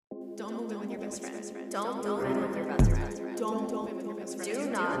Don't move in with your best friend. Don't move in with your best friend. Don't move in with your best friend. Do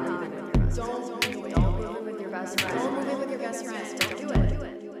not move in with your best friend. Don't move in with your best friend. Don't move in with your best friend. Don't do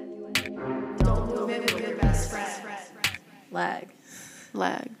it. Don't move in with your best friend. Lag.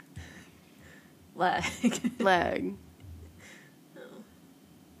 Lag. Lag. Lag.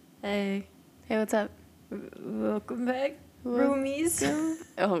 Hey. Hey, what's up? Welcome back, What? roomies.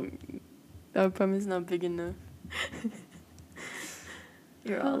 Oh, our prom is not big enough.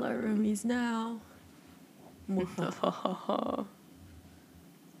 You're all our roomies now. We're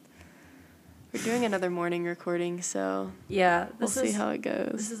doing another morning recording, so Yeah, we'll see how it goes.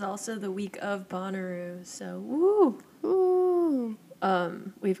 This is also the week of Bonnaroo, so woo. Ooh.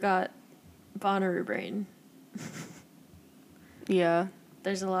 We've got Bonnaroo brain. Yeah.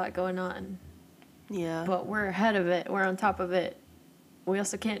 There's a lot going on, Yeah. but we're ahead of it. We're on top of it. We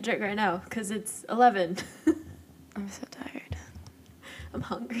also can't drink right now because it's 11. I'm so tired. I'm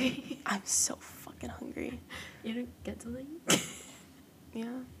hungry. I'm so fucking hungry. You don't get something? Yeah.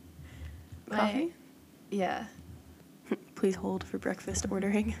 My- Coffee? Yeah. Please hold for breakfast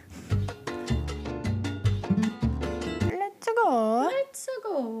ordering. Let's go. Let's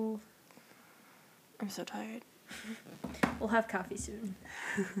go. I'm so tired. We'll have coffee soon.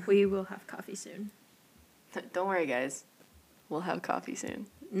 We will have coffee soon. Don't worry, guys. We'll have coffee soon.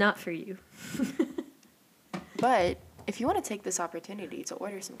 Not for you. But if you want to take this opportunity to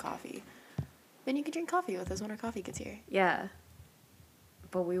order some coffee, then you can drink coffee with us when our coffee gets here. Yeah.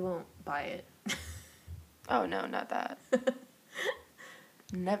 But we won't buy it. Oh, no, not that.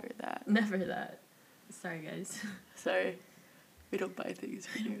 Never that. Never that. Sorry, guys. Sorry. We don't buy things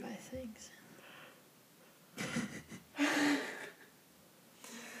for I you. don't buy things.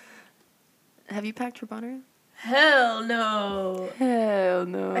 Have you packed for Bonnaroo? Hell no. Hell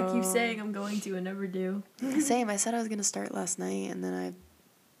no. I keep saying I'm going to and never do. Same. I said I was going to start last night, and then I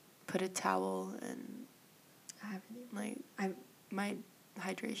put a towel and, I haven't even. like, my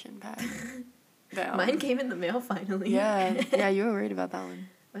hydration pack down. Mine came in the mail finally. Yeah. Yeah, you were worried about that one.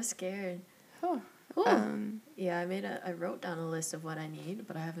 I was scared. Oh. Ooh. Yeah, I wrote down a list of what I need,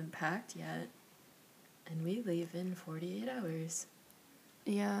 but I haven't packed yet. And we leave in 48 hours.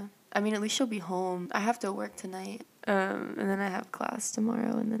 Yeah. I mean, at least she'll be home. I have to work tonight. And then I have class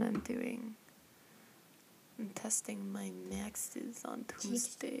tomorrow, and then I'm testing my maxes on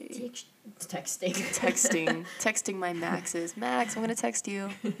Tuesday. Texting. Texting my maxes. Max, I'm going to text you.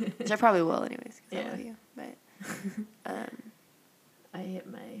 Which I probably will anyways, because Yeah. I love you. But,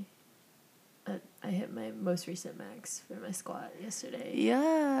 I hit my most recent max for my squat yesterday.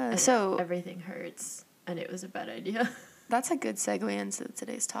 yeah. And So everything hurts, and it was a bad idea. that's a good segue into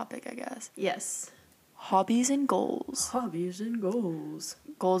today's topic, I guess. Yes. Hobbies and goals. Hobbies and goals.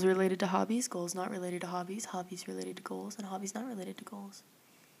 Goals related to hobbies, goals not related to hobbies, hobbies related to goals, and hobbies not related to goals.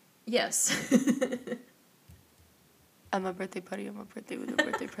 Yes. At my birthday party, on my birthday with a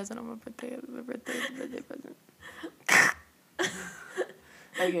birthday present, on my birthday, with a birthday present.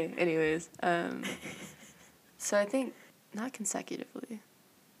 Okay, anyways. So I think, not consecutively.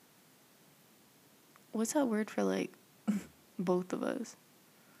 What's that word for, like, both of us?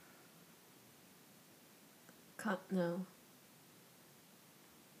 No.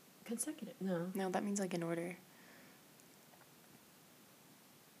 Consecutive. No. No, that means, like, in order.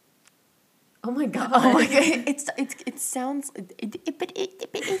 Oh my god. Oh my god, it sounds, it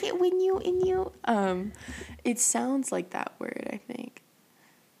sounds like that word, I think.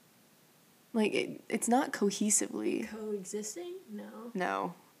 Like, it's not cohesively. Coexisting? No.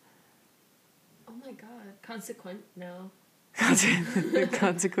 No. Oh my god. Consequent? No.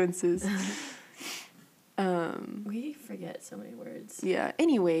 Consequences. We forget so many words. Yeah,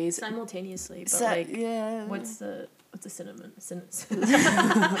 anyways. Simultaneously, but yeah. what's the synonym? This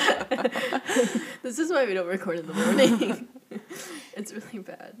is why we don't record in the morning. It's really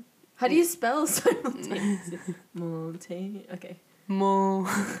bad. How do you spell simultaneously? Okay.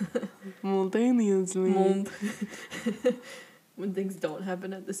 Simultaneously. When things don't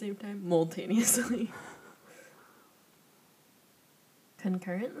happen at the same time, simultaneously.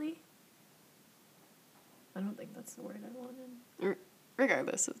 Concurrently? I don't think that's the word I wanted.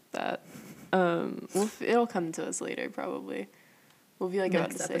 Regardless of that, it'll come to us later, probably. We'll be, like,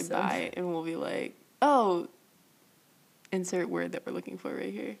 Next about to episode. say bye, and we'll be like, oh, insert word that we're looking for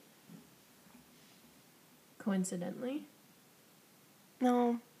right here. Coincidentally?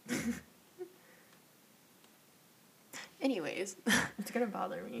 No. Anyways. It's gonna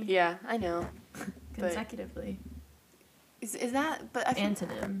bother me. Yeah, I know. Consecutively. Is that, but I feel,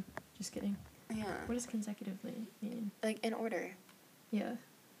 Antonym. Just kidding. yeah, What does consecutively mean? like, in order. Yeah.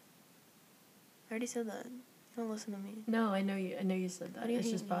 I already said that. Don't listen to me. No, I know you. I know you said that. Why do you It's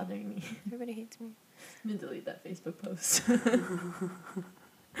hate just me? bothering me. Everybody hates me. I'm gonna delete that Facebook post.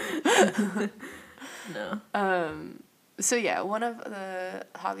 No. So yeah, one of the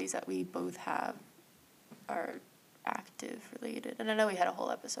hobbies that we both have are active related, and I know we had a whole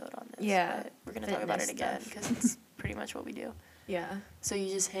episode on this. Yeah, but we're gonna talk about it fitness again stuff. because it's pretty much what we do. Yeah. So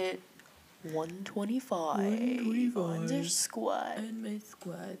you just hit 125 on your squat, And my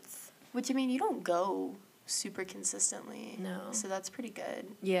squats. which I mean you don't go super consistently. No. So that's pretty good.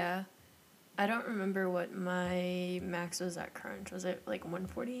 Yeah. I don't remember what my max was at Crunch. Was it like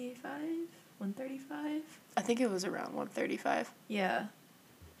 145? 135? I think it was around 135. Yeah.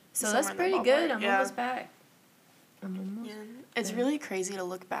 So Somewhere that's in the pretty good. ballpark, I'm yeah. almost back. I'm almost. Yeah. It's there. really crazy to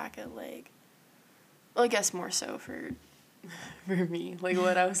look back at like, well, I guess more so for me, like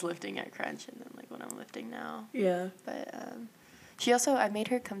what I was lifting at Crunch and then like what I'm lifting now. Yeah. But she also, I made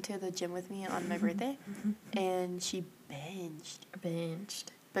her come to the gym with me on my birthday, and she binged.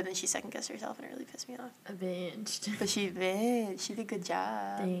 But then she second guessed herself and it really pissed me off. I binged. But she binged. She did a good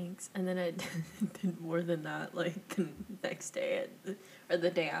job. Thanks. And then I did more than that, like the next day or the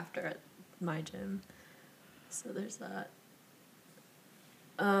day after at my gym. So there's that.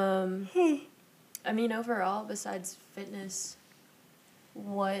 I mean, overall, besides fitness,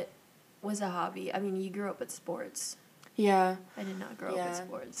 what was a hobby? I mean, you grew up with sports. Yeah. I did not grow up Yeah. with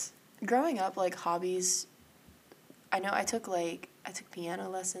sports. Growing up, like hobbies, I know I took piano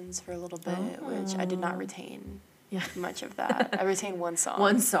lessons for a little bit, which I did not retain Yeah. much of that. I retained one song.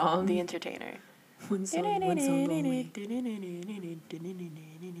 One song. The Entertainer. One song only.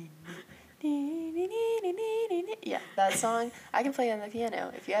 Yeah, that song I can play on the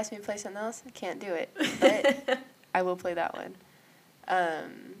piano. If you ask me to play something else, I can't do it. But I will play that one.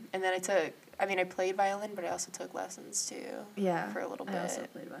 And then I played violin, but I also took lessons too. Yeah. For a little bit. I also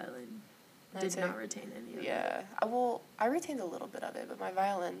played violin. I Did took- not retain any of it. Yeah. I retained a little bit of it, but my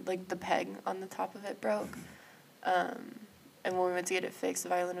violin, like the peg on the top of it broke. And when we went to get it fixed, the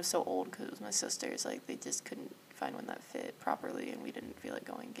violin was so old because it was my sister's. Like, they just couldn't find one that fit properly, and we didn't feel like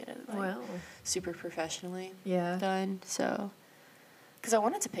going and get it like Well, super professionally yeah. done. So, because I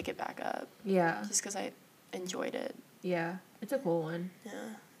wanted to pick it back up, Yeah. just because I enjoyed it. Yeah. It's a cool one. Yeah.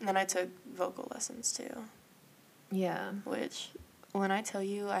 And then I took vocal lessons too, Yeah. which, when I tell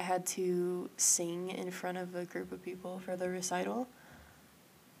you I had to sing in front of a group of people for the recital,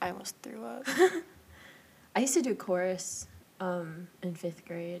 I almost threw up. I used to do chorus in 5th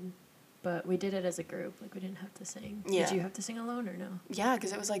grade, but we did it as a group. Like, we didn't have to sing. Yeah. Did you have to sing alone or no? Yeah,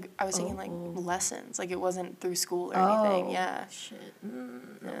 because it was like, I was singing like Oh. lessons. Like, it wasn't through school or anything. Oh, Yeah. shit.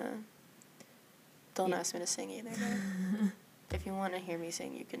 Yeah. Don't Yeah. ask me to sing either, though. If you want to hear me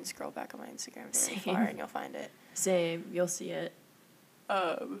sing, you can scroll back on my Instagram very Same. far and you'll find it. Same. You'll see it.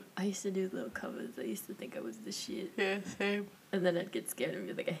 I used to do little covers. I used to think I was the shit. Yeah, same. And then I'd get scared and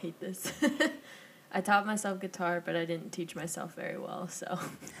be like, I hate this. I taught myself guitar, but I didn't teach myself very well, so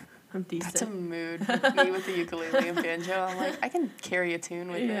I'm decent. That's a mood. Me with the ukulele and banjo. I'm like, I can carry a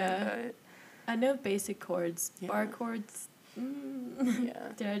tune with Yeah. it, I know basic chords. Yeah. Bar chords. but yeah.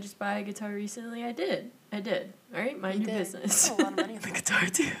 Did I just buy a guitar recently? I did. All right, mind You your did. business. You spent a lot of money on the guitar,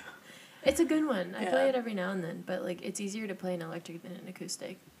 too. It's a good one. I play Yeah. it every now and then, but like it's easier to play an electric than an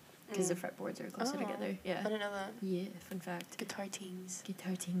acoustic because the fretboards are closer Oh, together. I Yeah. didn't know that. Yeah, fun fact. Guitar teams.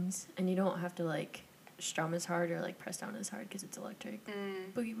 Guitar teams, and you don't have to like strum as hard or like press down as hard because it's electric.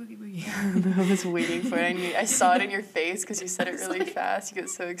 Boogie boogie boogie. I was waiting for it. I saw it in your face because you said it I was really like- fast. You get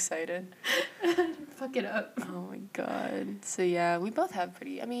so excited. Fuck it up. Oh my god. So yeah, we both have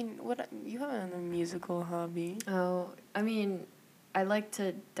pretty. I mean, what you have another musical hobby? Oh, I mean, I like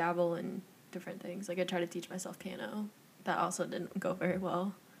to dabble in different things. Like I try to teach myself piano. That also didn't go very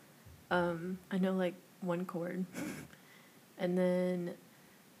well. I know like one chord, and then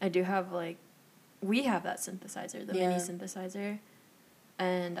I do have like, we have that synthesizer, the mini Yeah. synthesizer,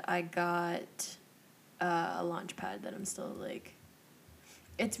 and I got a launch pad that I'm still like.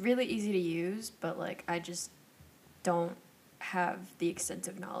 It's really easy to use, but like I just don't have the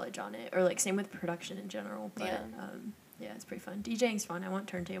extensive knowledge on it, or like same with production in general. But Yeah. yeah, it's pretty fun. DJing's fun. I want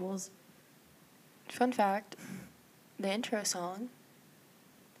turntables. Fun fact: the intro song.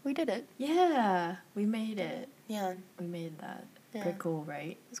 We did it. Yeah, we made it. Yeah, We made that. Yeah. Pretty cool,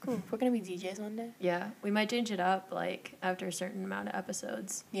 right? it's cool. We're gonna be DJs one day. Yeah, we might change it up like after a certain amount of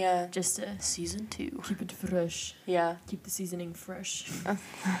episodes, Yeah. just to Season 2. keep it fresh. Yeah. Keep the seasoning fresh.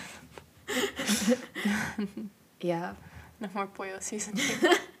 Yeah, No more Pollo season 2.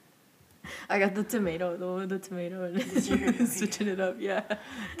 I got the tomato, the tomato, and Did you really? switching it up. Yeah.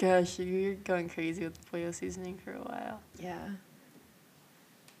 Gosh, you're going crazy with the Pollo seasoning for a while. Yeah.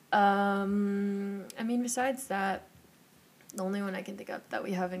 I mean, besides that, the only one I can think of that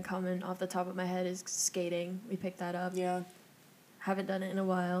we have in common off the top of my head is skating. We picked that up. Yeah. Haven't done it in a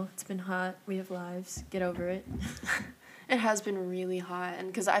while. It's been hot. We have lives. Get over it. It has been really hot, and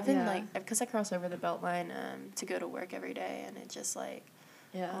because I've been Yeah. because I cross over the Beltline to go to work every day, and it just like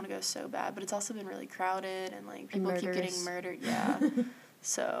I Yeah. want to go so bad, but it's also been really crowded, and like people keep murderous. getting murdered. Yeah,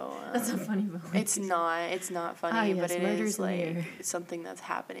 so That's a funny moment. it's not funny, but yes, it murders is in the like air. something that's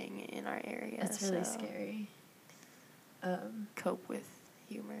happening in our area. It's really so scary. Cope with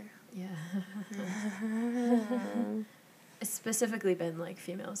humor. Yeah. It's specifically been like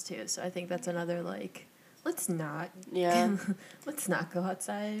females too, so I think that's another like, let's not Yeah. let's not go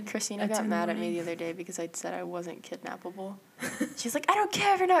outside. Christina at 2 got in the mad at me morning. the other day because I said I wasn't kidnappable. She's like, I don't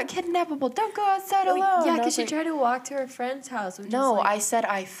care if you're not kidnappable. Don't go outside Well, alone. yeah, And I because was she like, tried to walk to her friend's house. Which no, is like, I said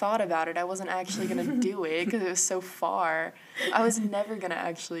I thought about it. I wasn't actually going to do it because it was so far. I was never going to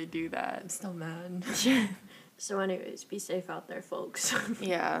actually do I'm that. still mad. So, anyways, be safe out there, folks.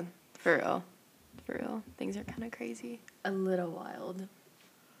 Yeah, for real. For real. Things are kind of crazy. A little wild.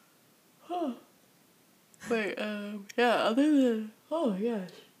 Wait, yeah, other than... Oh, yeah.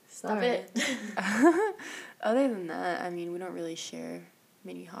 Stop Alright. it. Other than that, I mean, we don't really share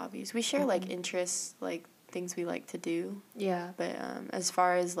many hobbies. We share, like, interests, like, things we like to do. Yeah. But as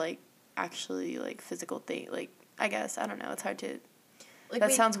far as, like, actually, like, physical thing, like, I guess, I don't know. It's hard to... Like that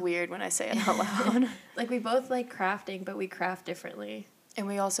we, sounds weird when I say it out loud. like we both like crafting, but we craft differently. And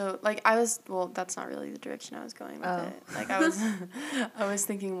we also, like, well, that's not really the direction I was going with Oh. it. Like, I was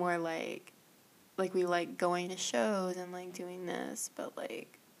thinking more like we like going to shows and, like, doing this, but,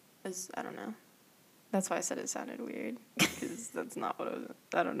 like, I don't know. That's why I said it sounded weird, because that's not what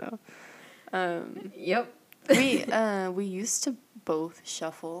I don't know. Yep. We used to both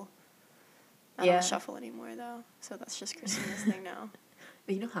shuffle. I Yeah. don't shuffle anymore, though, so that's just Christina's thing now.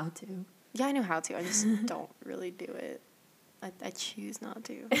 But you know how to. Yeah, I know how to. I just don't really do it. I choose not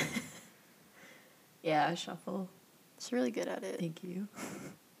to. Yeah, I shuffle. She's really good at it. Thank you.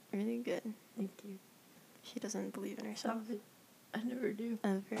 Really good. Thank you. She doesn't believe in herself. Stop it. I never do.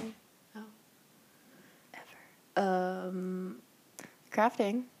 Ever. Oh. Ever.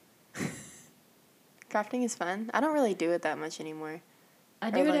 Crafting. Crafting is fun. I don't really do it that much anymore. I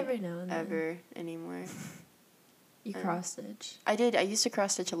Or, do it like, every now and then. Ever anymore. You Um, cross stitch. I did. I used to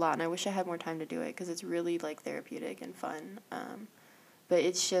cross stitch a lot, and I wish I had more time to do it because it's really, like, therapeutic and fun. But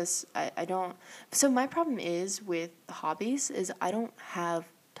it's just I don't. So my problem is with hobbies is I don't have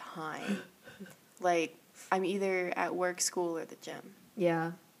time. Like, I'm either at work, school, or the gym.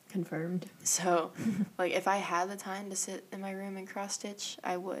 Yeah, confirmed. So, like, if I had the time to sit in my room and cross stitch,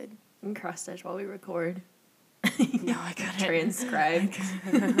 I would. You can cross stitch while we record. No, I couldn't. Transcribe.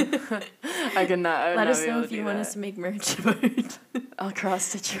 I could not. I would Let not us be know able if to you do want that. us to make merch of it. I'll cross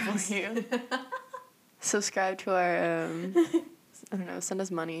stitch it for you. Subscribe to our. I don't know. Send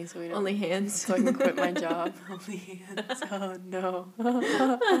us money so we don't. Only hands. So I can quit my job. Only hands. Oh no.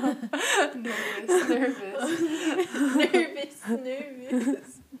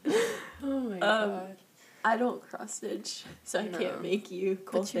 Nervous. Oh my god. I don't cross stitch, so I No. can't make you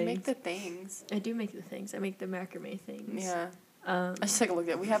cool But you things. make the things. I do make the things. I make the macrame things. Yeah. I I just like looked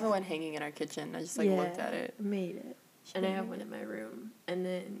at. We have one hanging in our kitchen. I just like looked at it. Made it. And I have one in my room. And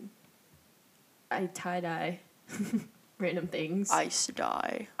then I tie dye random things. Ice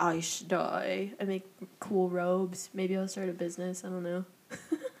dye. Ice dye. I make cool robes. Maybe I'll start a business. I don't know.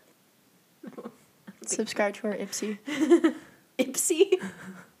 Subscribe to our Ipsy. Ipsy.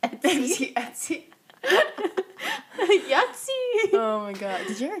 Etsy. Etsy. Yahtzee. Oh my god.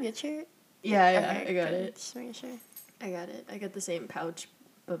 Did you ever get your? Yeah, Okay, I got good. it. Just making sure. I got it. I got the same pouch,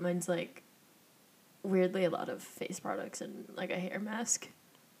 but mine's like weirdly a lot of face products and like a hair mask.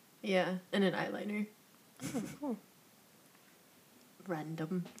 Yeah, and an eyeliner. Oh, cool.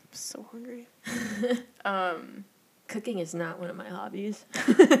 Random. I'm so hungry. Cooking is not one of my hobbies.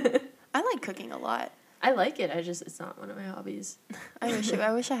 I like cooking a lot. I like it. It's not one of my hobbies.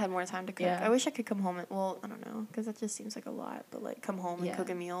 I wish I had more time to cook. Yeah. I wish I could come home and, well, I don't know, because that just seems like a lot. But like come home and Yeah.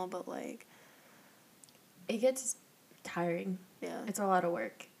 cook a meal, but like, It gets tiring. yeah. It's a lot of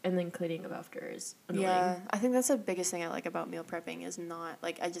work, and then cleaning up after is annoying. Yeah, I think that's the biggest thing I like about meal prepping is not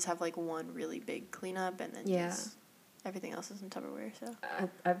like I just have like one really big cleanup and then Yeah. just everything else is in Tupperware. So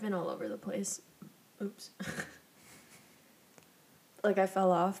I've been all over the place. Oops. Like I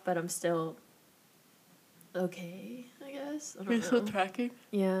fell off, but I'm still okay, I guess. I don't know. tracking?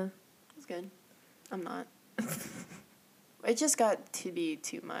 Yeah. That's good. I'm not. It just got to be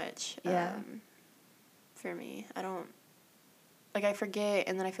too much. Yeah. For me, I don't. like I forget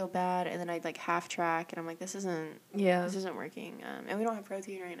and then I feel bad and then I like half track and I'm like this isn't Yeah. working. And we don't have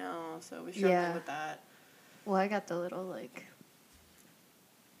protein right now, so we're struggling Yeah. with that. Well, I got the little like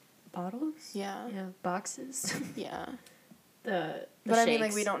bottles. Yeah. Yeah, boxes. Yeah. the But I mean, like,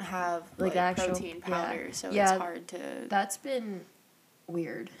 shakes. we don't have, Like, like, the actual- protein powder, yeah. so Yeah. it's hard to... That's been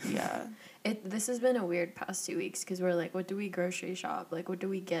weird. Yeah. This has been a weird past 2 weeks because we're like, what do we grocery shop? Like, what do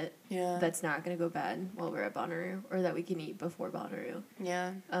we get Yeah. that's not gonna go bad while we're at Bonnaroo or that we can eat before Bonnaroo?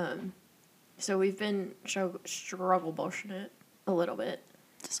 Yeah. So we've been struggle bushing it a little bit,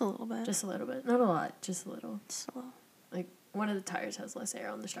 Just a little bit. just a little bit, not a lot, just a little. Just a little. Like one of the tires has less air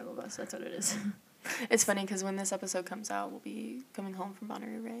on the struggle bus. That's what it is. It's funny because when this episode comes out, we'll be coming home from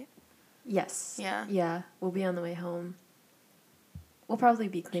Bonnaroo, right? Yes. Yeah. Yeah, we'll be on the way home. We'll probably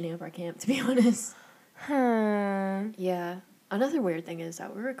be cleaning up our camp, to be honest. Huh. Yeah. Another weird thing is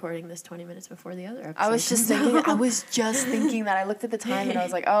that we're recording this 20 minutes before the other episode. I was just comes thinking. out. I was just thinking that. I looked at the time and I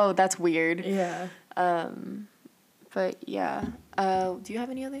was like, "Oh, that's weird." Yeah. But yeah. Do you have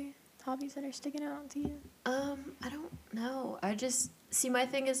any other hobbies that are sticking out to you? I don't know. I just see my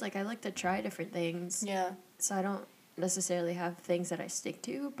thing is like I like to try different things. Yeah. So I don't necessarily have things that I stick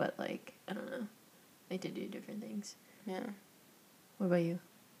to, but like I don't know. I like to do different things. Yeah. What about you?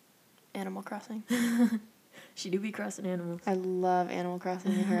 Animal Crossing. She do be crossing animals. I love Animal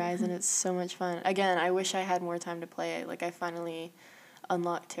Crossing New Horizon. It's so much fun. Again, I wish I had more time to play it. Like I finally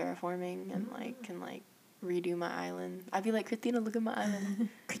unlocked terraforming and like can like redo my island. I'd be like, Christina, look at my island.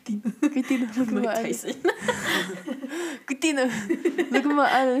 Christina, look at my Mike island. Tyson. Christina, look at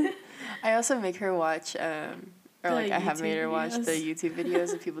my island. I also make her watch, or The like I have made YouTube her watch the videos. YouTube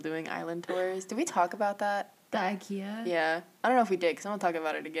videos of people doing island tours. Did we talk about that? The IKEA. Yeah. I don't know if we did, because I'm going to talk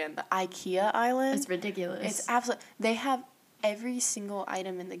about it again. The IKEA island. It's ridiculous. It's absolute. They have every single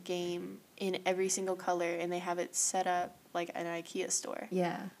item in the game in every single color, and they have it set up like an IKEA store.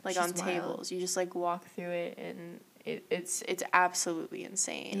 yeah. Like it's on just wild. tables. You just like walk through it, and it's absolutely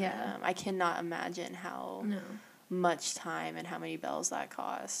insane. Yeah. I cannot imagine how No. much time and how many bells that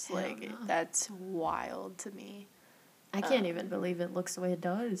costs. Hell Like no. that's wild to me. I can't even believe it looks the way it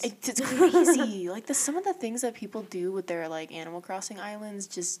does. It's crazy. Like some of the things that people do with their like Animal Crossing islands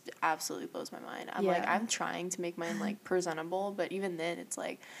just absolutely blows my mind. I'm like Yeah. I'm trying to make mine like presentable, but even then it's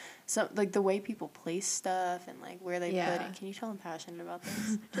like like the way people place stuff and like where they put Yeah. it. Can you tell I'm passionate about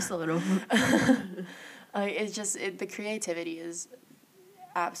this? Just a little. Like it's just the creativity is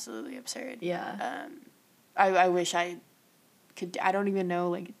absolutely absurd. Yeah. I wish I could. I don't even know.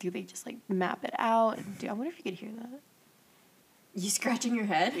 Like, do they just like map it out? I wonder if you could hear that. You scratching your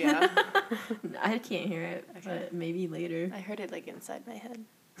head? Yeah. I can't hear it, Okay. but maybe later. I heard it like inside my head.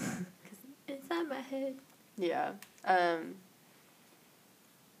 Inside my head. Yeah. I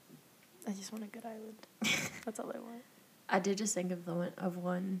just want a good island. That's all I want. I did just think of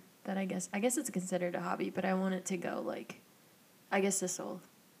one that I guess it's considered a hobby, but I want it to go like, I guess this will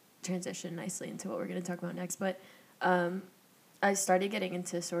transition nicely into what we're gonna talk about next. But I started getting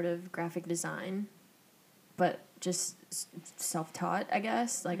into sort of graphic design, but just self-taught, I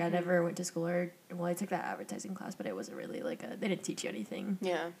guess. Like I never went to school I took that advertising class, but it wasn't really like they didn't teach you anything.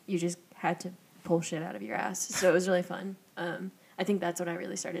 Yeah. You just had to pull shit out of your ass. So it was really fun. I think that's when I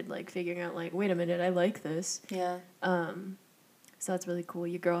really started like figuring out like, wait a minute, I like this. Yeah. So that's really cool.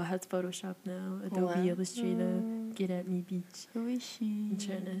 Your girl has Photoshop now, Adobe Wow. Illustrator. Get at me, bitch. Who is she? I'm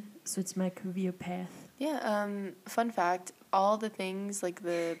trying to switch my career path. Yeah. Fun fact: all the things like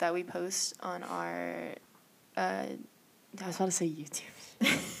that we post on our, I was about to say YouTube.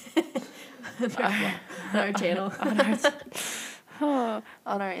 On our channel. On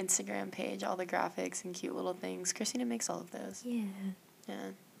our Instagram page, all the graphics and cute little things. Christina makes all of those. Yeah. Yeah.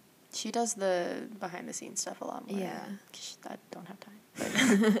 She does the behind the scenes stuff a lot more. Yeah. 'Cause I don't have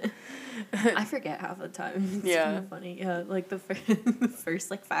time. But I forget half the time. It's Yeah. kind of funny. Yeah, like the first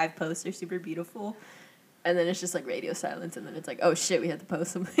like 5 posts are super beautiful. And then it's just like radio silence, and then it's like, oh shit, we have to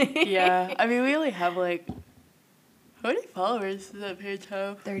post something. yeah. I mean, we only have like, how many followers does that page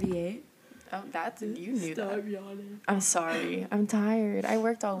have? 38. Oh, that's, you knew Stop that. yawning. I'm sorry. I'm tired. I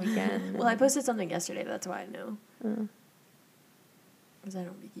worked all weekend. Well, I posted something yesterday. That's why I know. Uh, Because I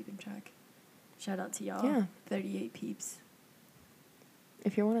don't be keeping track. Shout out to y'all. Yeah. 38 peeps.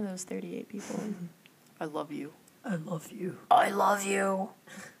 if you're one of those 38 people, I love you. I love you. I love you.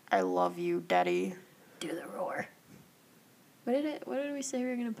 I love you, Daddy. Do the roar. What did we say we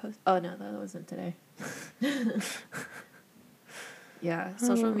were gonna post? Oh no, that wasn't today. Yeah,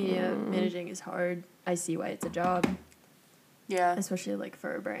 social media managing is hard. I see why it's a job, Yeah. especially like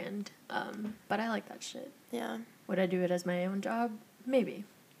for a brand. But I like that shit. Yeah. Would I do it as my own job? Maybe,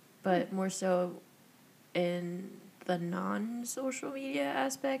 but more so in the non-social media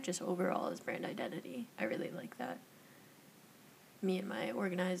aspect, just overall as brand identity. I really like that. Me and my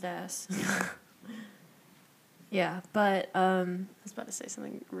organized ass. Yeah, but I was about to say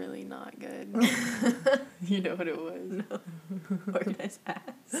something really not good. You know what it was? no. Organized ass.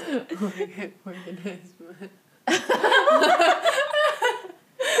 Organized.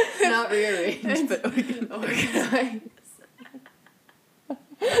 Not rearranged, but organized.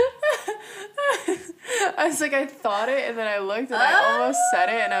 I was like, I thought it, and then I looked, and I almost said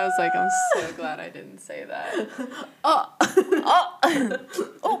it, and I was like, I'm so glad I didn't say that. Oh.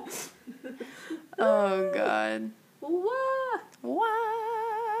 Oh. Oh, God. Wah.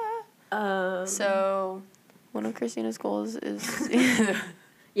 Wah. So, one of Christina's goals is...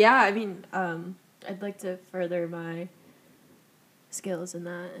 Yeah, I mean, I'd like to further my skills in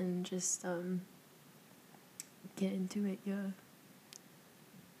that and just get into it, yeah.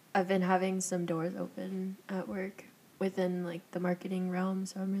 I've been having some doors open at work within, like, the marketing realm,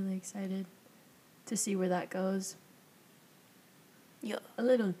 so I'm really excited to see where that goes. Yeah. A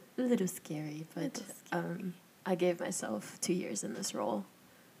little scary, but Little scary. I gave myself 2 years in this role,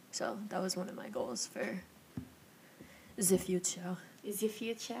 so that was one of my goals for the future. Is your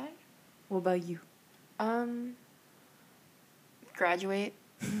future? What about you? Graduate.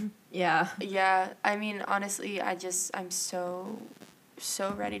 Yeah. Yeah, I mean, honestly, I'm so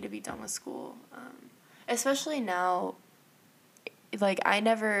ready to be done with school. Especially now, like, I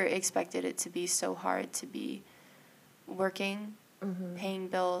never expected it to be so hard to be working, Mm-hmm. paying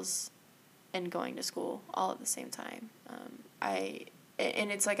bills, and going to school all at the same time.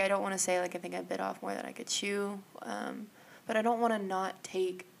 And it's like, I don't want to say, like, I think I bit off more than I could chew, but I don't want to not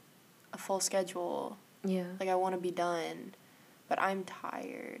take a full schedule. Yeah. Like, I want to be done, but I'm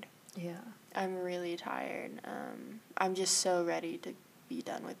tired. Yeah. I'm really tired. I'm just so ready to be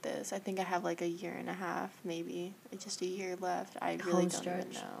done with this. I think I have like a year and a half, maybe just a year left. I really don't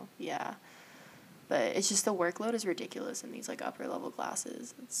even know. Yeah, but it's just the workload is ridiculous in these like upper level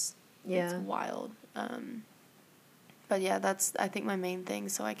classes. It's wild. But yeah, that's I think my main thing.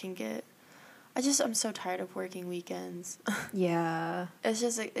 So I can get. I'm so tired of working weekends. Yeah. It's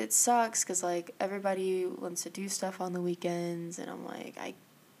just it sucks because like everybody wants to do stuff on the weekends, and I'm like I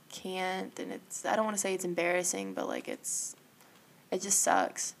can't, and I don't want to say it's embarrassing, but like it just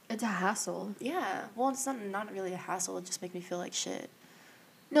sucks. It's a hassle. Yeah, well, it's not really a hassle. It just makes me feel like shit.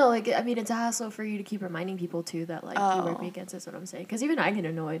 No, like, I mean, it's a hassle for you to keep reminding people, too, that, like, you work Oh. weekends, is what I'm saying. Because even I get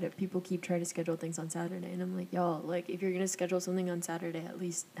annoyed if people keep trying to schedule things on Saturday, and I'm like, y'all, like, if you're going to schedule something on Saturday, at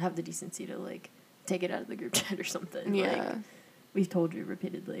least have the decency to, like, take it out of the group chat or something. Yeah. Like, we've told you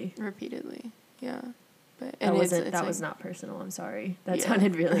repeatedly. Yeah, but That wasn't, it's that like, was not personal, I'm sorry. That Yeah.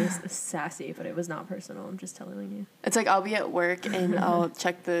 sounded really sassy, but it was not personal, I'm just telling you. It's like I'll be at work and I'll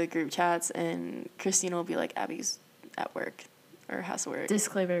check the group chats, and Christina will be like, Abby's at work or has to work.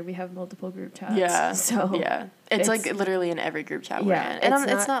 Disclaimer, we have multiple group chats. Yeah. So yeah, it's like literally in every group chat we're Yeah, in, and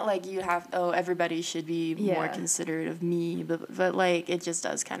it's it's not like you have. Oh, everybody should be more Yeah. considerate of me, but like it just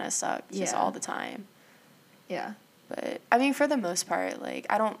does kind of suck just Yeah. all the time. Yeah. But I mean, for the most part, like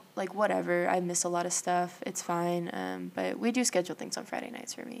I don't like whatever. I miss a lot of stuff. It's fine. But we do schedule things on Friday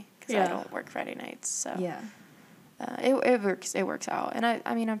nights for me because Yeah. I don't work Friday nights. So Yeah. it works. It works out, and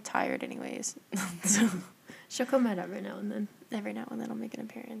I mean I'm tired anyways. So She'll come out every now and then. every now and then I'll make an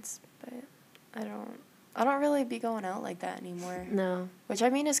appearance, but I don't really be going out like that anymore. No. Which I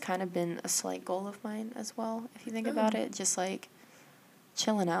mean has kind of been a slight goal of mine as well. If you think about it, just like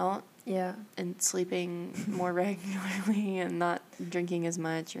chilling out Yeah. and sleeping more regularly and not drinking as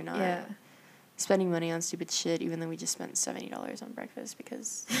much or not Yeah. spending money on stupid shit, even though we just spent $70 on breakfast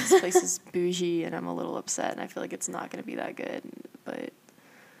because this place is bougie and I'm a little upset and I feel like it's not going to be that good. But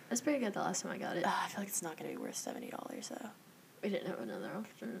That's pretty good the last time I got it. I feel like it's not going to be worth $70 though. We didn't have another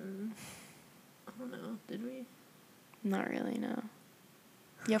option. I don't know. Did we? Not really, no.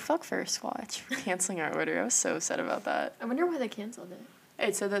 Yeah, fuck First Watch for canceling our order. I was so upset about that. I wonder why they canceled it.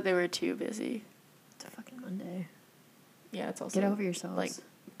 It said that they were too busy. It's a fucking Monday. Yeah, it's also Get over yourselves. like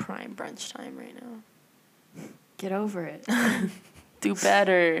prime brunch time right now. Get over it. Do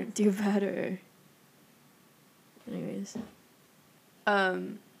better. Do better. Anyways.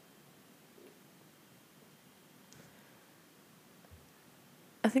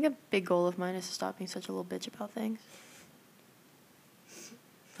 I think a big goal of mine is to stop being such a little bitch about things.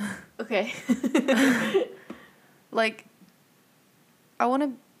 Okay. Like, I want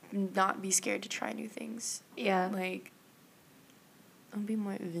to not be scared to try new things. Yeah. Like, I'll be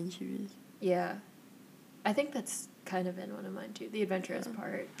more adventurous. Yeah. I think that's kind of been one of mine too, the adventurous Yeah.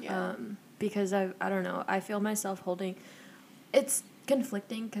 part. Yeah. Because I don't know, I feel myself holding, it's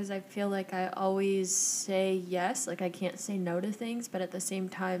conflicting because I feel like I always say yes, like I can't say no to things, but at the same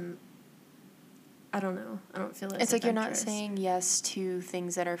time, I don't know. I don't feel as It's like you're not adventurous. saying yes to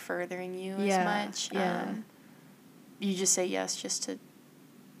things that are furthering you Yeah, as much. yeah. You just say yes just to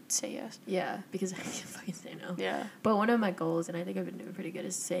say yes. Yeah, because I can't fucking say no. Yeah. But one of my goals, and I think I've been doing pretty good,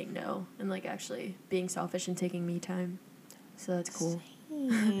 is saying no and like actually being selfish and taking me time. So that's cool.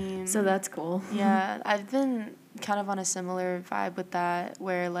 Same. So that's cool. Yeah, I've been kind of on a similar vibe with that,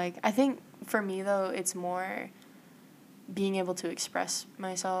 where like I think for me though, it's more being able to express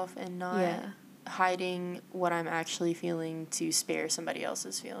myself and not Yeah. hiding what I'm actually feeling to spare somebody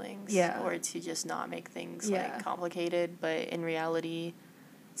else's feelings. Yeah. Or to just not make things Yeah. like complicated, but in reality,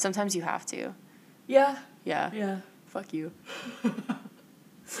 sometimes you have to. Yeah. Yeah. Yeah. Fuck you.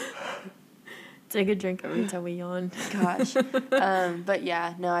 Take a drink every time we yawn. Gosh. But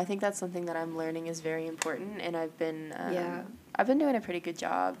yeah, no, I think that's something that I'm learning is very important, and I've been Yeah. I've been doing a pretty good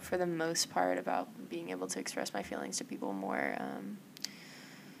job for the most part about being able to express my feelings to people more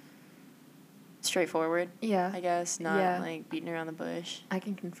straightforward, Yeah. I guess, not Yeah. like beating around the bush. I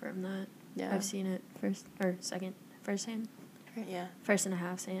can confirm that. Yeah. I've seen it first hand. Yeah. First and a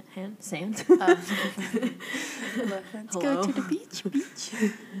half sand. Let's Hello. go to the beach.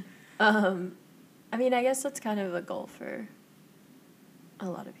 I mean, I guess that's kind of a goal for a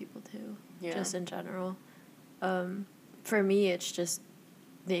lot of people too. Yeah. Just in general. For me, it's just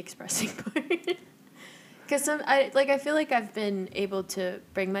the expressing part. Because I feel like I've been able to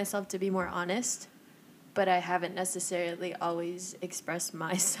bring myself to be more honest, but I haven't necessarily always expressed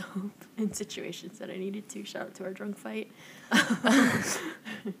myself in situations that I needed to. Shout out to our drunk fight.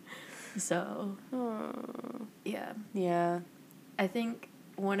 So, yeah. Yeah. I think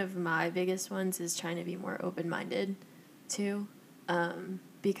one of my biggest ones is trying to be more open-minded, too,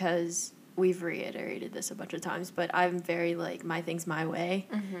 because we've reiterated this a bunch of times, but I'm very, like, my thing's my way.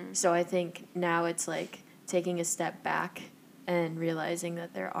 Mm-hmm. So I think now it's, like, taking a step back and realizing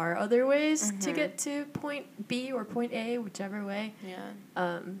that there are other ways to Mhm. get to point B or point A, whichever way.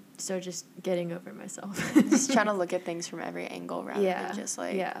 Yeah. So just getting over myself. Just trying to look at things from every angle rather Yeah. than just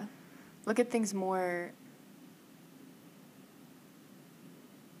like Yeah. look at things more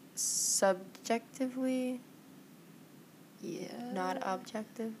subjectively, Yeah. not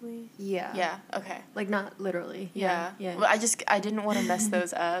objectively. Yeah. Yeah. Okay. Like, not literally. Yeah. Yeah. Well, I didn't want to mess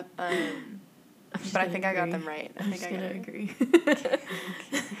those up. I'm just But I gonna think I got agree. them right. I I'm think just I gonna got it. agree.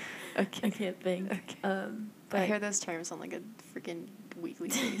 Okay. I can't think. Okay. But I hear those terms on like a freaking weekly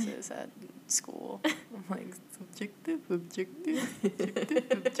basis at school. I'm like subjective.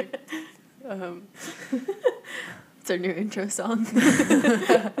 it's our new intro song.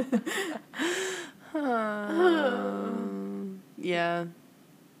 Yeah.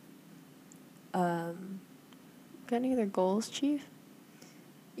 Um, Got any other goals, Chief?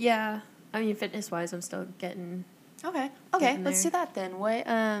 yeah. I mean, fitness-wise, I'm still getting. Okay. Getting Let's do there. that then. What?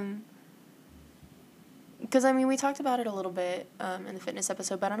 Because I mean, we talked about it a little bit in the fitness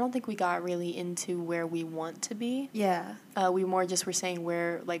episode, but I don't think we got really into where we want to be. Yeah. We more just were saying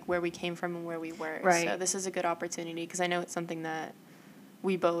where we came from and where we were. Right. So this is a good opportunity because I know it's something that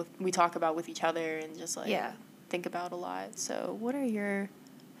we talk about with each other and just like Yeah. think about a lot. So what are your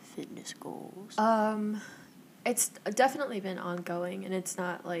fitness goals? It's definitely been ongoing, and it's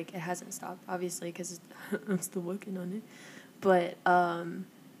not like it hasn't stopped, obviously, because I'm still working on it. But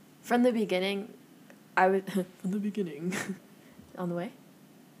from the beginning, from the beginning, on the way.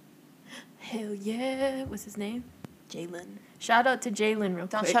 Hell yeah! What's his name? Jalen. Shout out to Jalen real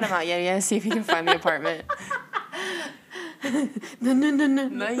Don't quick. shut him out yet. Yeah, see if he can find the apartment. No.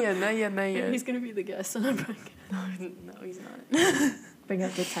 Not yet. He's gonna be the guest on our podcast. No, he's not. Bring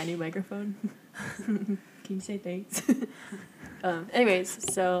out the tiny microphone. Can you say thanks?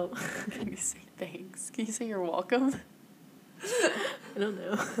 Anyways, so Can you say thanks? Can you say you're welcome? I don't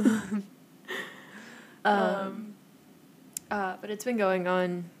know. But it's been going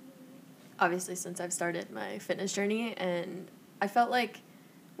on, obviously, since I've started my fitness journey, and I felt like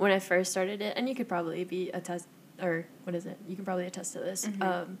when I first started it, and you could probably You can probably attest to this.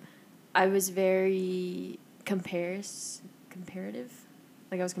 Mhm. I was very comparative.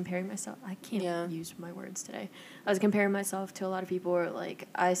 Like, I was comparing myself. I can't Yeah. use my words today. I was comparing myself to a lot of people, or like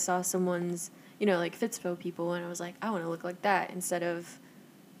I saw someone's, like Fitspo people, and I was like, I want to look like that, instead of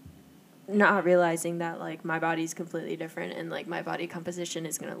not realizing that like my body's completely different, and like my body composition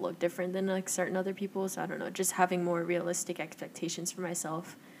is going to look different than like certain other people. So I don't know, just having more realistic expectations for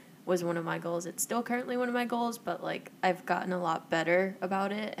myself was one of my goals. It's still currently one of my goals, but like I've gotten a lot better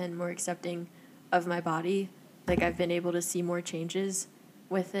about it and more accepting of my body. Like, I've been able to see more changes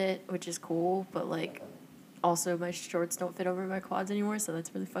with it, which is cool, but like also my shorts don't fit over my quads anymore, so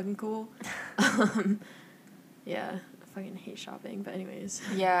that's really fucking cool. Yeah, I fucking hate shopping, but anyways.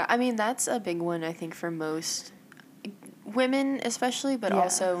 Yeah, I mean, that's a big one, I think, for most women especially, but Yeah.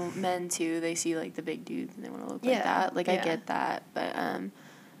 also men too. They see like the big dudes and they want to look like Yeah, that. Like I yeah. get that, but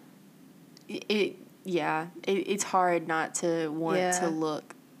it's hard not to want Yeah. to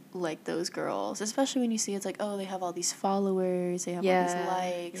look like those girls, especially when you see it's like, oh, they have all these followers, they have all Yeah, these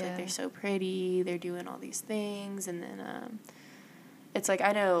likes, like yeah. they're so pretty, they're doing all these things, and then it's like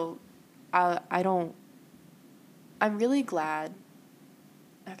I know, I'm really glad.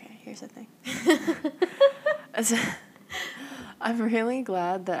 Okay, here's the thing. I'm really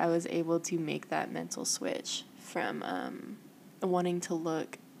glad that I was able to make that mental switch from wanting to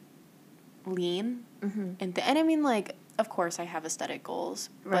look lean Mm-hmm. and I mean, like, of course I have aesthetic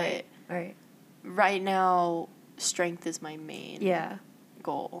goals, Right. but right now strength is my main Yeah.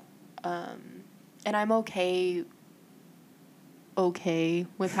 goal, and I'm okay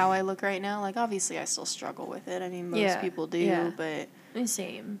with how I look right now. Like, obviously I still struggle with it. I mean, most Yeah, people do, yeah. but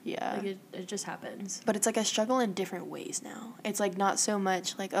Same. Yeah. Like it just happens. But it's like I struggle in different ways now. It's like not so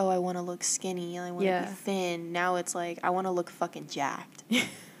much like, oh, I want to look skinny, I want to Yeah. be thin. Now it's like I want to look fucking jacked.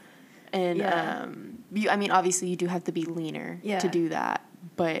 And Yeah. I mean, obviously you do have to be leaner Yeah. to do that,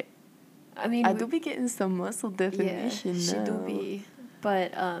 but I mean, I do be getting some muscle definition she do now. be.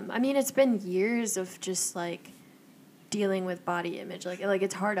 But I mean, it's been years of just like dealing with body image. Like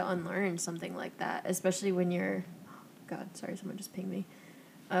it's hard to unlearn something like that, especially when you're. God, sorry, someone just pinged me.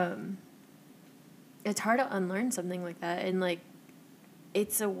 It's hard to unlearn something like that, and like,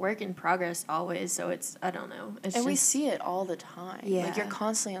 it's a work in progress always. So I don't know. It's And we just- see it all the time. Like, you're Yeah.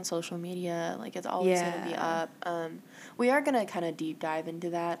 constantly on social media. Like, it's always going to be Yeah. up. We are going to kind of deep dive into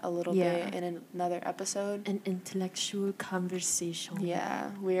that a little Yeah. bit in another episode. an intellectual conversation.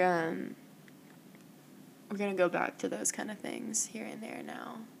 Yeah, we're gonna go back to those kind of things here and there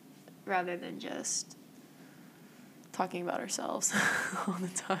now, rather than just talking about ourselves all the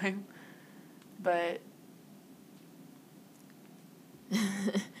time. But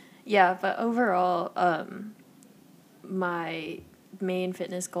Yeah, but overall, my main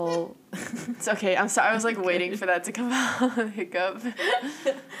fitness goal. it's okay. I'm sorry. I was like waiting for that to come out. Hiccup.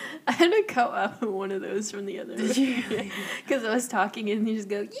 I had to cut out one of those from the other. Did you? Because I was talking and you just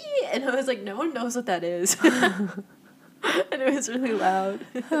go, yeah, and I was like, no one knows what that is. And it was really loud.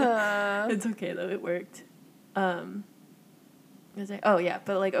 It's okay though, it worked. I was like, oh yeah,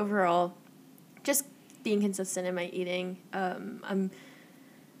 but like overall, just being consistent in my eating. I'm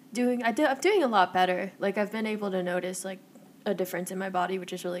doing a lot better. Like, I've been able to notice like a difference in my body,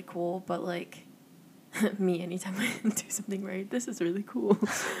 which is really cool. But like me, anytime I do something right, this is really cool.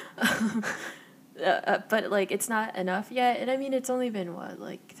 But like, it's not enough yet. And I mean, it's only been what,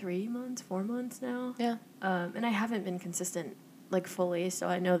 like 4 months now. Yeah. And I haven't been consistent like fully, so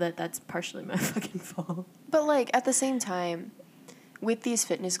I know that that's partially my fucking fault. But like at the same time, with these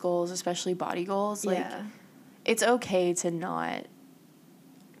fitness goals, especially body goals, like Yeah. it's okay to not.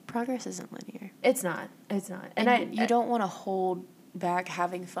 Progress isn't linear. It's not. And you don't want to hold back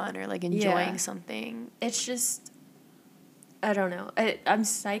having fun or like enjoying Yeah. something. It's just, I don't know. I'm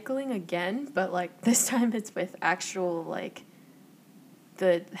cycling again, but like this time it's with actual like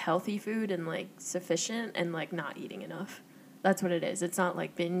the healthy food and like sufficient and like not eating enough. That's what it is. It's not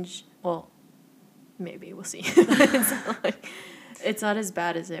like binge. Well, maybe we'll see. It's not as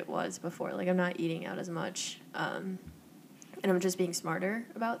bad as it was before. Like, I'm not eating out as much. And I'm just being smarter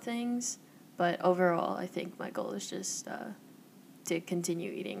about things. But overall, I think my goal is just to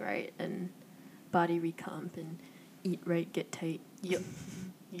continue eating right and body recomp and eat right, get tight. Yup.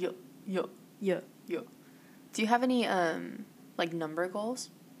 Yup. Yup. Yeah. Yup. Do you have any like number goals?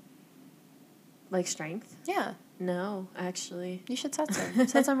 Like strength? Yeah. No, actually. You should set some.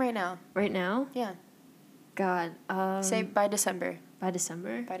 Set some right now. Right now? Yeah. God. Say by December. By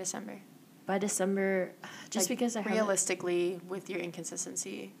December? By December. By December, just Like, because I haven't. realistically with your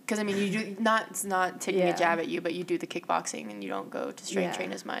inconsistency, because I mean you do not, it's not taking Yeah. a jab at you, but you do the kickboxing and you don't go to strength Yeah.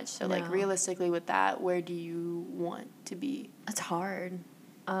 train as much. So like No. realistically with that, where do you want to be? It's hard.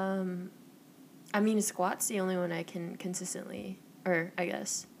 I mean, a squat's the only one I can consistently, or I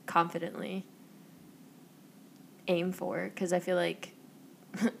guess confidently, aim for, because I feel like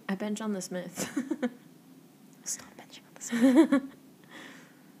I bench on the Smith. Stop benching on this.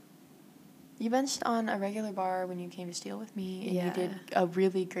 You benched on a regular bar when you came to steal with me, and Yeah. you did a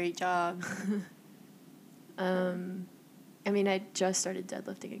really great job. I mean, I just started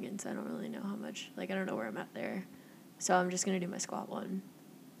deadlifting again, so I don't really know how much. Like, I don't know where I'm at there. So I'm just going to do my squat one.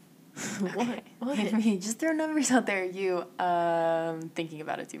 Okay. What? I mean, just throw numbers out there. You thinking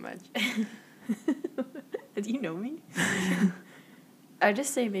about it too much. Do you know me? I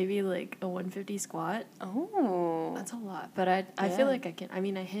just say maybe like a 150 squat. Oh. That's a lot, but I Yeah. feel like I can. I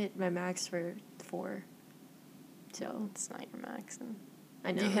mean, I hit my max for 4, so It's not your max.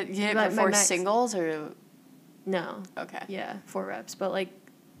 I know. You hit But it my before max- singles or No, okay. yeah, 4 reps, but like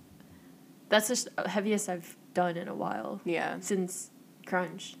that's the heaviest I've done in a while Yeah. since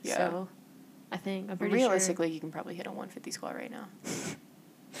crunch. Yeah. So I think I'm pretty Realistically, you can probably hit a 150 squat right now. sure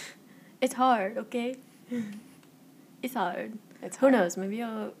it's hard. Okay, it's hard. It's Who hard. knows? Maybe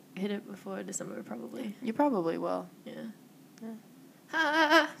I'll hit it before December. Probably. You probably will. Yeah. Yeah.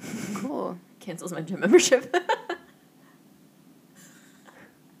 Ah! Cool. Cancels my gym membership.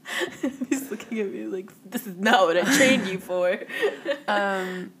 He's looking at me like, this is not what I trained you for.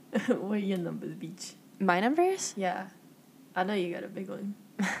 What are your numbers, Beach? My numbers? Yeah. I know you got a big one.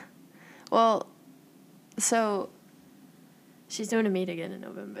 Well, so She's doing a meet again in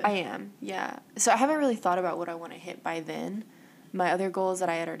November. I am, yeah. So I haven't really thought about what I want to hit by then. My other goals that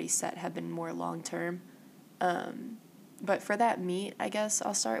I had already set have been more long term. But for that meet, I guess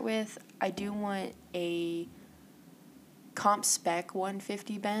I'll start with, I do want a comp spec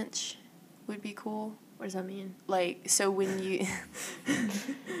 150 bench would be cool. What does that mean? Like, so when you,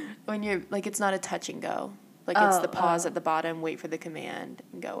 when you're, like, it's not a touch and go. Like, it's the pause at the bottom, wait for the command,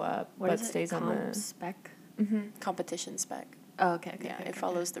 and go up. What but is stays it? on Comp the spec? competition spec. Oh, okay, okay. Yeah, okay, it okay,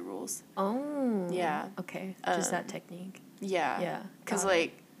 follows the rules. Oh. Yeah. Okay. Just that technique. Yeah. Yeah. Because, got it.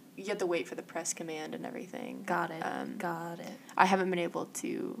 like, you have to wait for the press command and everything. Got it. Got Got it. I haven't been able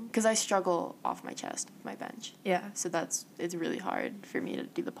to, because I struggle off my chest, my bench. Yeah. So it's really hard for me to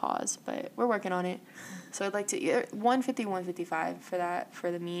do the pause, but we're working on it. So I'd like to, 150, 155 for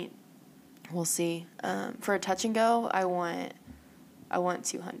the meet. We'll see. For a touch and go, I want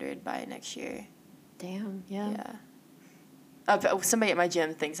 200 by next year. Damn. Yeah. Yeah. But somebody at my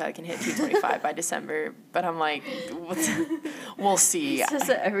gym thinks I can hit 225 by December, but I'm like, we'll see. He says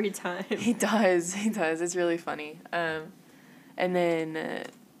it every time. He does. It's really funny. And then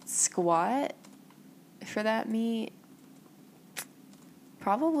squat for that meet,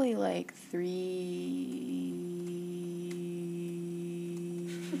 probably like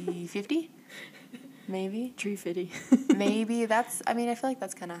 350, maybe. 350. Maybe that's. I mean, I feel like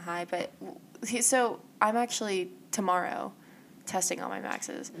that's kind of high, but so I'm actually tomorrow testing all my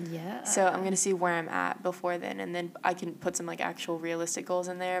maxes. Yeah. So I'm gonna see where I'm at before then, and then I can put some like actual realistic goals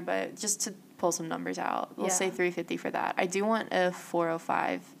in there. But just to pull some numbers out, we'll say Yeah. 350 for that. I do want a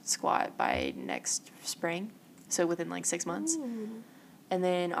 405 squat by next spring, so within like 6 months. Ooh. And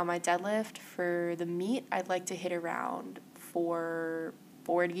then on my deadlift for the meet, I'd like to hit around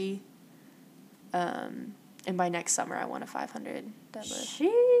 440. And by next summer, I want a 500 deadlift.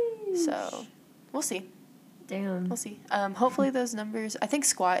 Sheesh. So we'll see. Damn. We'll see. Hopefully those numbers. I think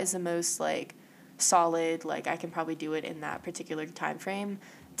squat is the most like solid. Like I can probably do it in that particular time frame.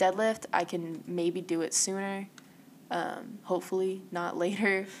 Deadlift, I can maybe do it sooner. Hopefully not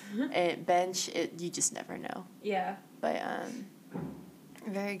later. And bench, you just never know. Yeah. But I'm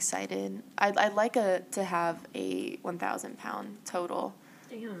very excited. I'd like to have a 1,000 pound total.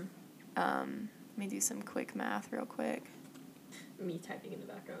 Damn. Let me do some quick math real quick. Me typing in the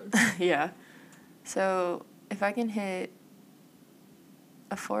background. Yeah. So if I can hit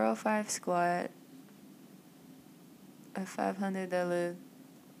a 405 squat, a 500 deadlift,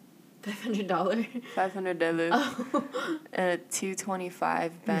 $500. 500 deadlift, Oh. and a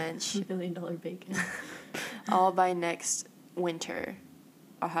 225 bench, $1 million bacon. all by next winter,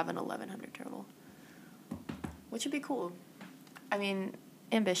 I'll have an 1,100 total, which would be cool. I mean,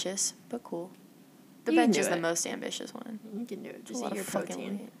 ambitious, but cool. The You can bench do is the it. most ambitious one. You can do it. It's Just a lot eat your of fucking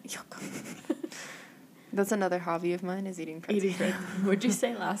protein. weight. That's another hobby of mine is eating protein. Eating protein. What'd you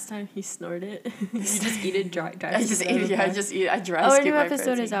say last time? You snort it. You just eat it dry. I just eat it. Yeah, I just eat. I dry Oh, our skip new my episode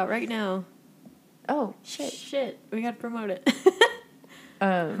protein. is out right now. Oh shit. Shit, we gotta promote it.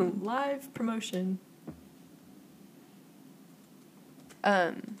 Live promotion.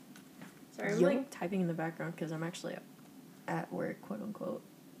 Sorry, I'm Yo. like typing in the background because I'm actually at work, quote unquote.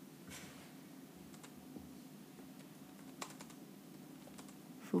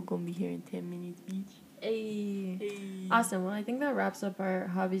 Food gonna be here in 10 minutes, bitch. Hey. Awesome. Well, I think that wraps up our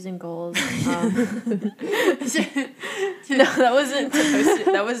hobbies and goals. No, that wasn't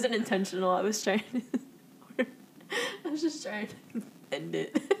that wasn't intentional. I was trying. I was just trying to end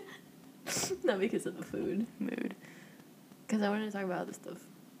it. Not because of the food. Mood. Because I wanted to talk about other stuff.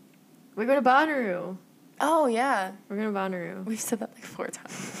 We're going to Bonnaroo. Oh yeah. We're going to Bonnaroo. We've said that like 4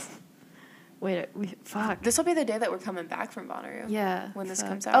 times. Wait, fuck. This will be the day that we're coming back from Bonnaroo. Yeah. When this fuck.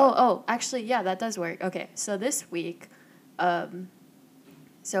 comes out. Oh, actually, yeah, that does work. Okay, so this week,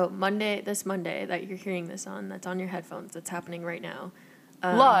 So this Monday that you're hearing this on, that's on your headphones, that's happening right now.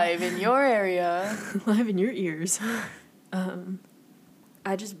 Live in your area. Live in your ears.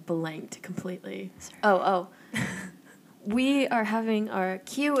 I just blanked completely. Oh. We are having our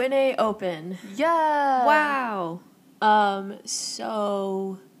Q&A open. Yeah. Wow.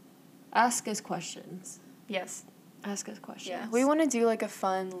 So ask us questions. Yes. Ask us questions. Yeah. We want to do like a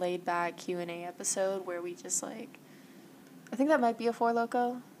fun, laid back Q&A episode where we just like, I think that might be a Four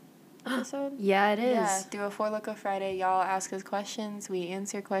Loko episode. Yeah, it is. Yeah, do a Four Loko Friday. Y'all ask us questions. We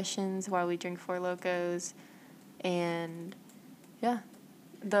answer questions while we drink Four Lokos. And yeah,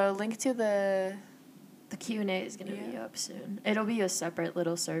 the link to the Q&A is going to be Yeah. up soon. It'll be a separate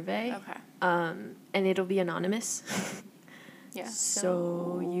little survey. Okay. And it'll be anonymous. Yeah.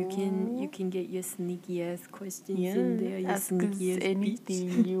 So you can get your sneaky ass questions in there. Your Ask us sneaky ass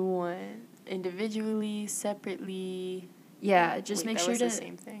anything you want. Individually, separately. Yeah, just Wait, make that sure was to the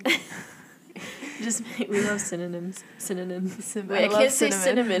same thing. we love synonyms. I Wait, I love can't say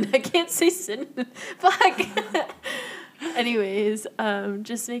cinnamon. cinnamon. I can't say cinnamon. Fuck. Anyways,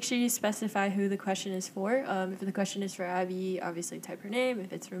 just make sure you specify who the question is for. If the question is for Abby, obviously type her name.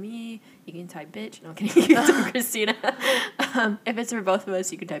 If it's for me, you can type bitch. No, kidding. You can type Christina. If it's for both of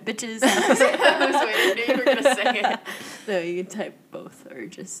us, you can type bitches. I was waiting. You were going to say it. No, you can type both or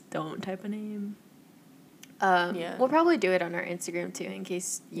just don't type a name. Yeah. We'll probably do it on our Instagram too in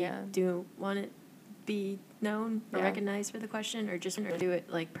case you Yeah. do want it be known or Yeah. recognized for the question or just do it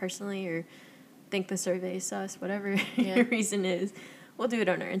like personally or think the survey is sus, whatever Yeah. your reason is. We'll do it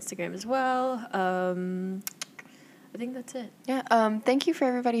on our Instagram as well. I think that's it. Yeah. Thank you for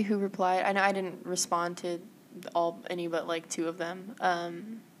everybody who replied. I know I didn't respond to any but like two of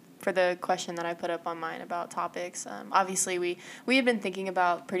them. For the question that I put up on mine about topics. Obviously we had been thinking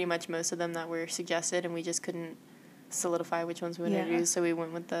about pretty much most of them that were suggested, and we just couldn't solidify which ones we wanted to Yeah. do. So we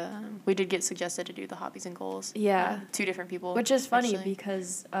went with we did get suggested to do the hobbies and goals. Yeah. Two different people. Which is funny actually.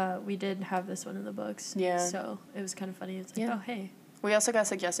 because we did have this one in the books. Yeah. So it was kind of funny. It's like, Yeah. oh, hey. We also got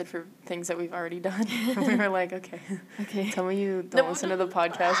suggested for things that we've already done. We were like, okay. Okay. Tell me you don't listen to the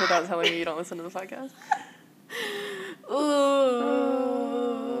podcast without telling me you don't listen to the podcast.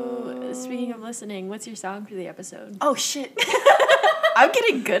 Ooh. Speaking of listening, what's your song for the episode? Oh, shit. I'm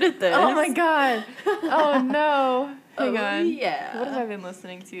getting good at this. Oh, my God. Oh, no. Hang Oh, on. yeah. What have I been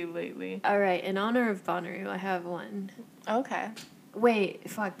listening to lately? All right, in honor of Bonnaroo, I have one. Okay. Wait,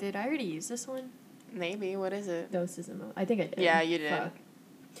 fuck, did I already use this one? Maybe. What is it? Dosism. I think I did. Yeah, you did. Fuck.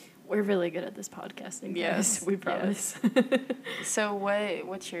 We're really good at this podcasting, guys. Yes, We promise. So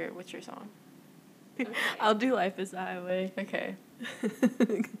what's your song? I'll do Life is the Highway. Okay.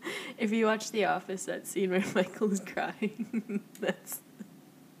 If you watch The Office, that scene where Michael is crying,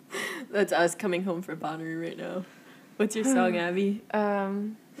 that's us coming home from Bonnaroo right now. What's your song, Abby?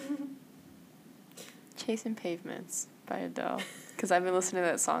 Chasing Pavements by Adele. Because I've been listening to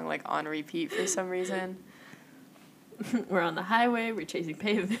that song like on repeat for some reason. We're on the highway, we're chasing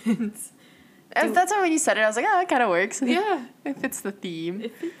pavements. That's why when you said it, I was like, oh, that kind of works. Yeah. It fits the theme.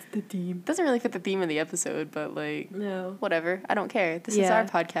 It fits the theme. Doesn't really fit the theme of the episode, but like, No. whatever. I don't care. This is Yeah. our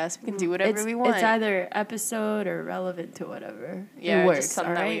podcast. We can do whatever we want. It's either episode or relevant to whatever. yeah, it works, just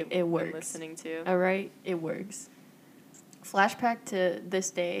something all that right? we've It been works. listening to. All right? It works. Flashback to this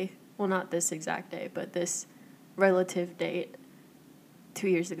day. Well, not this exact day, but this relative date 2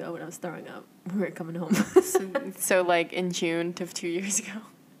 years ago when I was throwing up. We were coming home. So like in June of 2 years ago.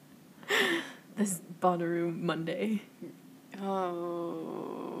 This Bonnaroo Monday.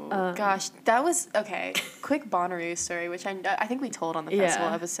 Oh gosh, that was okay. Quick Bonnaroo story, which I think we told on the festival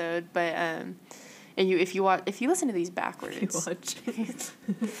Yeah. episode, but and if you listen to these backwards, You watch.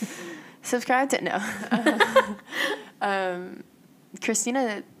 subscribe to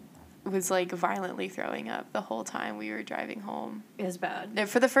Christina was like violently throwing up the whole time we were driving home. It was bad.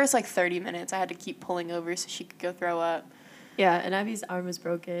 For the first like 30 minutes, I had to keep pulling over so she could go throw up. Yeah, and Abby's arm was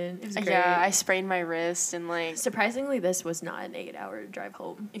broken. It was great. Yeah, I sprained my wrist and like Surprisingly, this was not an 8-hour drive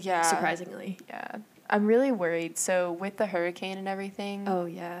home. yeah. Surprisingly. Yeah. I'm really worried. So with the hurricane and everything, Oh,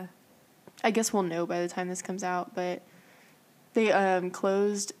 yeah. I guess we'll know by the time this comes out, but they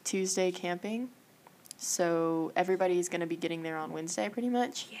closed Tuesday camping. So everybody's going to be getting there on Wednesday pretty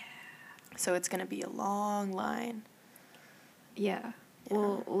much. Yeah. So it's going to be a long line. Yeah.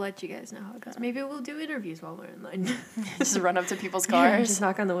 We'll let you guys know how it goes. Maybe we'll do interviews while we're in line. Just run up to people's Yeah, cars. just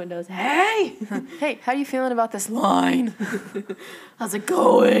knock on the windows. Hey! Hey, how you feeling about this line? How's it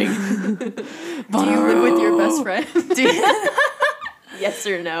going? Do you live with your best friend? Do you- Yes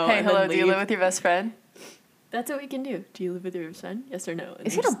or no? Hey, and hello, then do you leave. live with your best friend? That's what we can do. Do you live with your son? Yes or no? And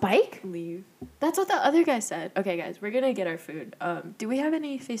Is then it a just bike? leave. That's what the other guy said. Okay, guys, we're gonna get our food. Do we have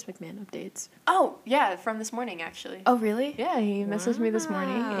any Facebook man updates? Oh, yeah, from this morning, actually. Oh, really? Yeah, he messaged me this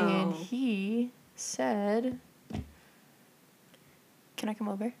morning and Wow. he said, "Can I come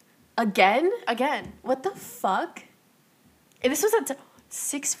over?" Again? Again. What the fuck? And this was at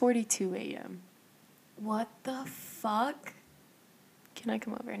 6:42 a.m. What the fuck? Can I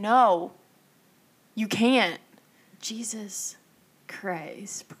come over? No. You can't. Jesus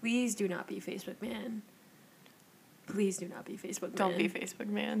Christ. Please do not be Facebook man. Please do not be Facebook man. Don't be Facebook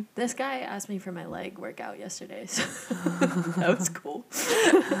man. This guy asked me for my leg workout yesterday, so that was cool.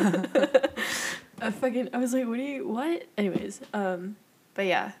 I was like, what? Anyways, but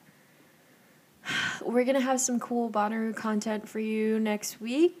yeah. We're gonna have some cool Bonnaroo content for you next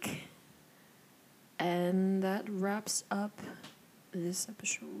week. And that wraps up this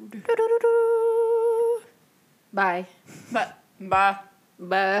episode. Bye. Bye. Bye.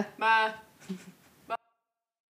 Bye. Bye.